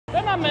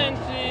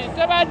Pafomenti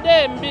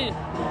tebadde mbi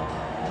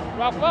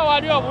lwakuba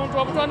wali obuntu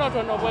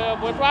obutonotono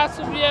bwe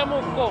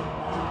twasubyemukko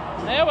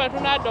naye bwe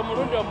tunadda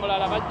omulundi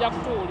omulala bajja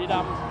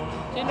kutuwuliramu.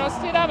 Kino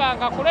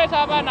sirabanga kuleeta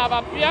abaana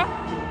abapya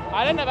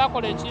ate ne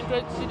bakola ekintu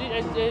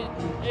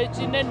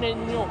ekinene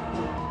ennyo.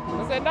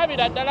 Nze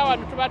ndabira ddala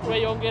wano tuba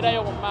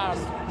tweyongerayo mu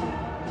maaso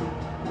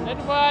ne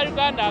tuva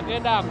Uganda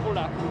agenda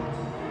akula.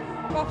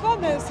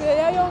 Performance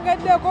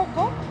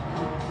yayongeddekoko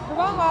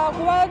kubanga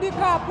ku World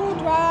Cup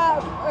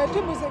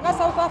ttiimu nga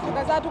South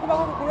Africa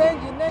zatukubako ku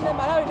range nnene,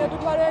 Malawi ne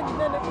tukuba range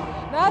nnene,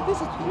 naye at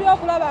least tulina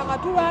okulaba nga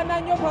tulwana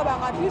nnyo okulaba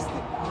nga at least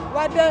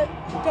wadde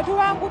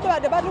tetuwangudde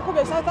wadde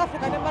batukube South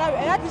Africa ne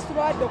Malawi era at least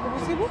tubawadde ku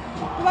buzibu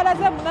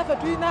tubalaze munaffe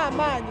tulina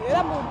amaanyi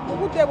era mu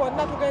budde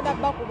bwonna tugenda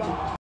bakuba.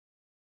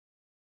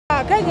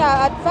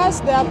 Kenya at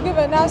first they have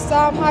given us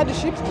some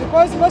hardships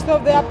because most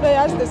of their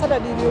players they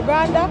started in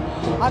Uganda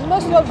and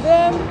most of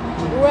them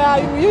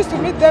we used to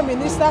meet them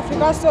in East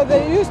Africa, so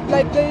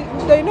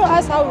they know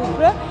us how we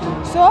play.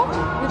 So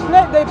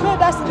they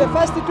played us in the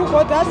first 2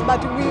 quarters,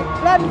 but we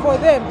planned for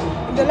them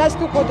in the last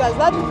 2 quarters,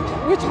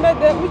 which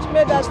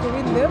made us to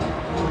win them.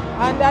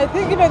 And I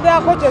think even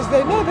their coaches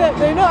they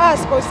know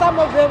us because some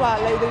of them are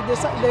like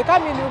they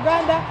come in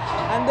Uganda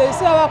and they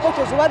see our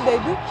coaches what they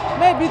do.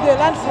 Maybe they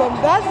learn from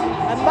that,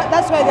 and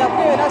that's why they are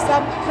giving us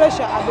some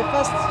pressure at the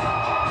first.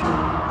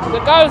 The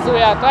girls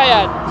were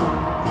tired.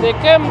 They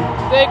came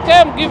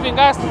giving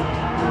us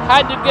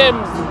hard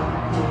games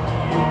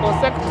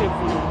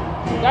consecutively.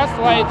 That's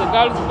why the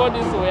girls'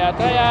 bodies were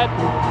tired,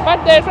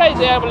 but they tried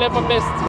their level best.